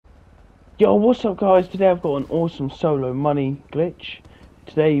Yo, what's up guys? Today I've got an awesome solo money glitch.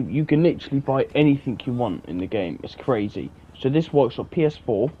 Today you can literally buy anything you want in the game. It's crazy. So this works on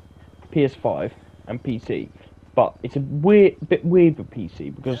PS4, PS5 and PC. But it's a bit weird with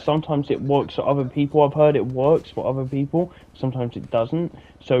PC because sometimes it works for other people. I've heard it works for other people. Sometimes it doesn't.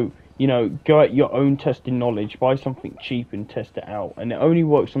 So, go at your own testing knowledge, buy something cheap and test it out. And it only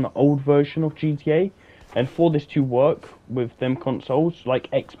works on the old version of GTA. And for this to work with them consoles,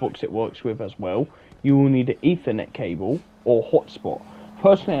 like Xbox it works with as well, you will need an Ethernet cable or hotspot.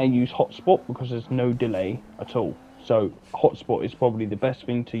 Personally, I use hotspot because there's no delay at all. So hotspot is probably the best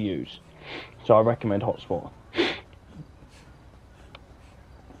thing to use. So I recommend hotspot.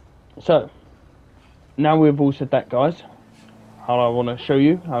 So, now we've all said that, guys, how I want to show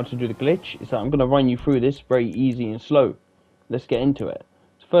you how to do the glitch is that I'm going to run you through this very easy and slow. Let's get into it.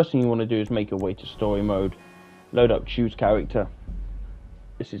 First thing you want to do is make your way to story mode, load up choose character.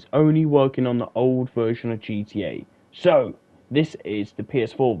 This is only working on the old version of GTA. So, this is the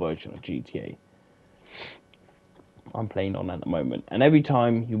PS4 version of GTA. I'm playing on at the moment. And every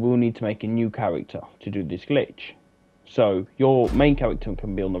time you will need to make a new character to do this glitch. So, your main character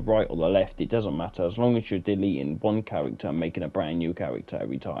can be on the right or the left, it doesn't matter, as long as you're deleting one character and making a brand new character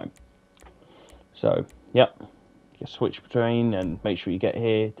every time. So, yep. Just switch between and make sure you get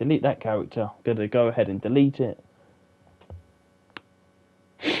here, delete that character, gotta go ahead and delete it,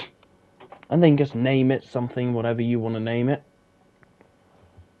 and then just name it something, whatever you want to name it.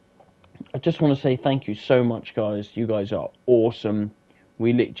 I just want to say thank you so much, guys. You guys are awesome.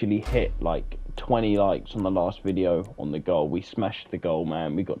 We literally hit like 20 likes on the last video on the goal. We smashed the goal,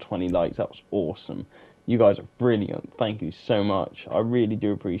 man. We got 20 likes. That was awesome. You guys are brilliant. Thank you so much. I really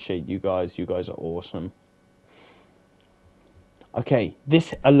do appreciate you guys. You guys are awesome. Okay,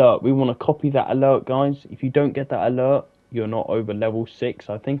 this alert, we want to copy that alert, guys. If you don't get that alert, you're not over level 6.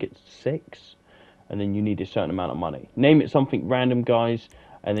 I think it's 6. And then you need a certain amount of money. Name it something random, guys.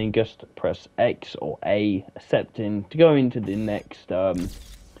 And then just press X or A, accepting, to go into the next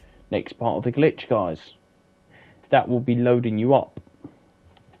next part of the glitch, guys. That will be loading you up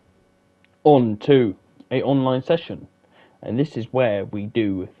onto a online session. And this is where we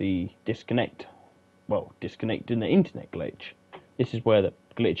do the disconnecting the internet glitch. This is where the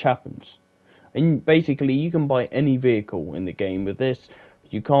glitch happens. And basically you can buy any vehicle in the game with this.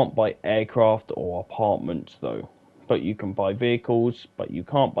 You can't buy aircraft or apartments though. But you can buy vehicles, but you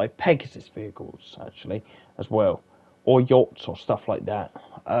can't buy Pegasus vehicles actually as well. Or yachts or stuff like that.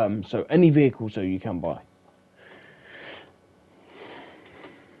 So any vehicles though you can buy.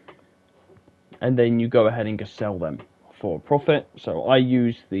 And then you go ahead and just sell them for a profit. So I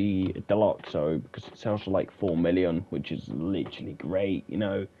use the Deluxo because it sells for like 4 million, which is literally great,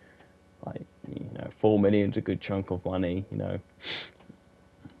 like 4 million is a good chunk of money,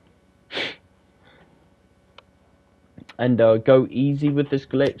 and go easy with this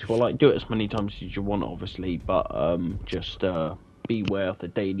glitch. Well, like, do it as many times as you want, obviously, but just beware of the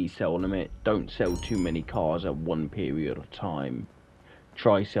daily sell limit. Don't sell too many cars at one period of time.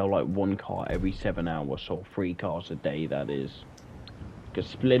 Try sell like one car every 7 hours, or 3 cars a day, that is.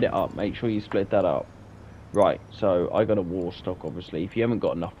 Just split it up, make sure you split that up. Right, so I got a war stock, obviously. If you haven't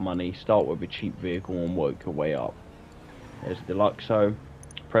got enough money, start with a cheap vehicle and work your way up. There's Deluxo,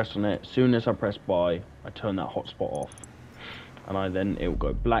 press on it. As soon as I press buy, I turn that hotspot off. And it will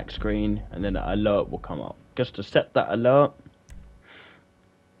go black screen, and then an alert will come up. Just to set that alert.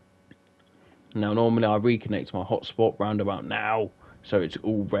 Now normally I reconnect my hotspot round about now, so it's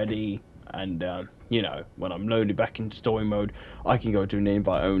all ready, and when I'm loaded back into story mode, I can go to an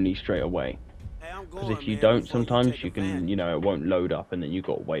invite only straight away. Because if you don't, sometimes you can, it won't load up, and then you've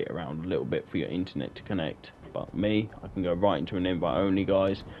got to wait around a little bit for your internet to connect. But me, I can go right into an invite only,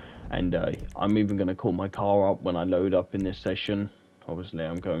 guys, and I'm even going to call my car up when I load up in this session. Obviously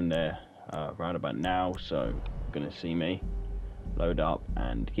I'm going there round about now, so you're going to see me load up,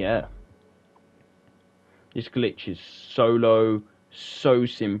 and yeah. This glitch is solo, so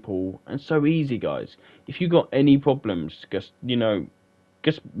simple, and so easy, guys. If you got any problems, just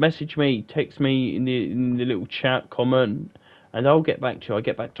message me, text me in the little chat, comment, and I'll get back to you. I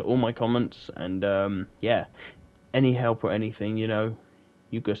get back to all my comments, and yeah, any help or anything, you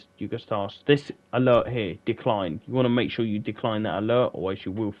just ask. This alert here, decline. You want to make sure you decline that alert, or else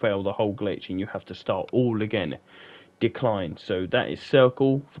you will fail the whole glitch, and you have to start all again. Decline. So that is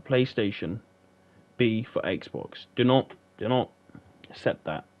circle for PlayStation, B for Xbox. Do not accept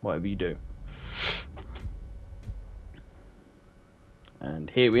that, whatever you do. And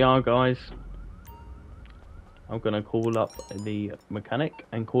here we are, guys. I'm going to call up the mechanic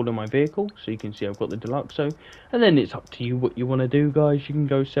and call in my vehicle, so you can see I've got the Deluxo. And then it's up to you what you want to do, guys. You can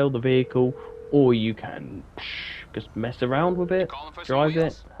go sell the vehicle, or you can just mess around with it, drive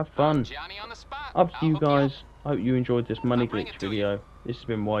it, have fun. Up to you guys. I hope you enjoyed this money glitch video. This has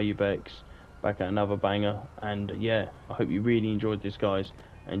been YUBEX, back at another banger. And yeah, I hope you really enjoyed this, guys.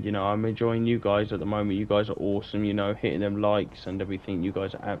 And you know, I'm enjoying you guys at the moment. You guys are awesome, you know, hitting them likes and everything. You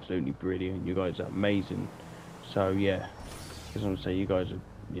guys are absolutely brilliant. You guys are amazing. So yeah, just want to say you guys are,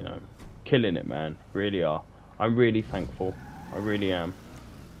 you know, killing it, man. Really are. I'm really thankful. I really am.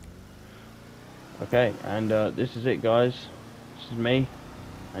 Okay, and this is it, guys. This is me.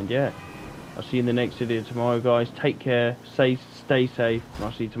 And yeah, I'll see you in the next video tomorrow, guys. Take care. Stay safe. And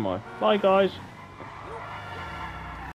I'll see you tomorrow. Bye, guys.